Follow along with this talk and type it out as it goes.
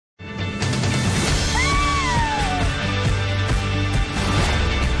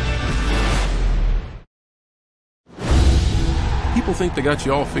people think they got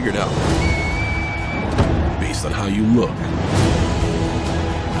you all figured out based on how you look.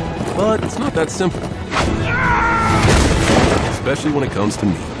 But it's not that simple. Especially when it comes to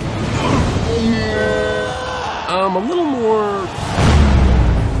me. I'm a little more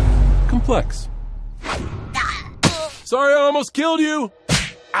complex. Sorry I almost killed you.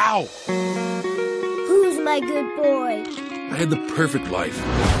 Ow. Who's my good boy? I had the perfect life.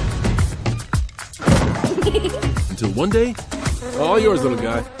 Until one day, all yours, little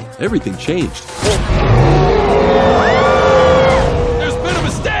guy. Everything changed. There's been a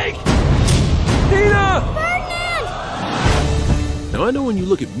mistake! Nina! Ferdinand! Now I know when you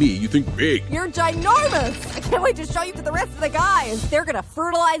look at me, you think big. You're ginormous! I can't wait to show you to the rest of the guys. They're gonna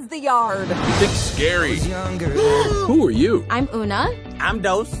fertilize the yard. You think scary. Who are you? I'm Una. I'm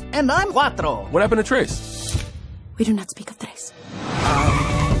Dos. And I'm Cuatro. What happened to Trace? We do not speak of Tres.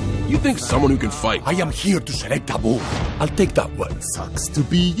 You think someone who can fight. I am here to select a bull. I'll take that one. Sucks to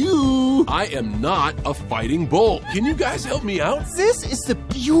be you. I am not a fighting bull. Can you guys help me out? This is the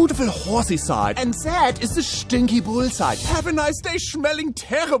beautiful horsey side, and that is the stinky bull side. Have a nice day smelling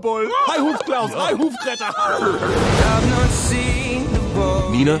terrible. Hi, Hufklaus. Hi, Hufretter.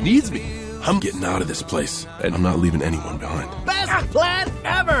 Nina needs me. I'm getting out of this place, and I'm not leaving anyone behind. Best plan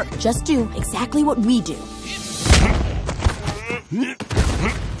ever! Just do exactly what we do.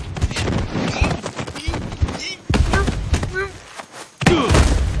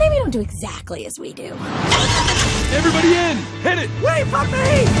 Maybe don't do exactly as we do. Everybody in! Hit it! Wait for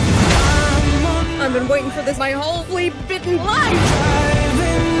me! I've been waiting for this my whole flea-bitten life!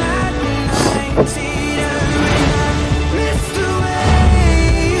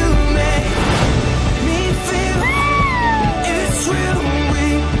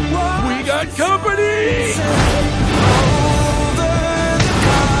 We got company!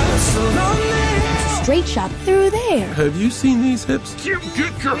 Straight shot through there. Have you seen these hips? You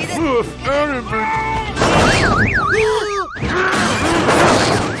get your hoof out of it!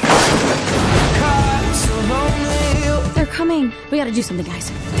 They're coming. We gotta do something,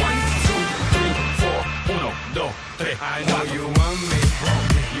 guys. 1, 2, 3, 4. 1, 2, 3. I know you want me.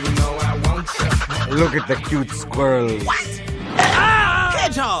 You know I want you. Look at the cute squirrel. What? Ah!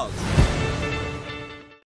 Hedgehog!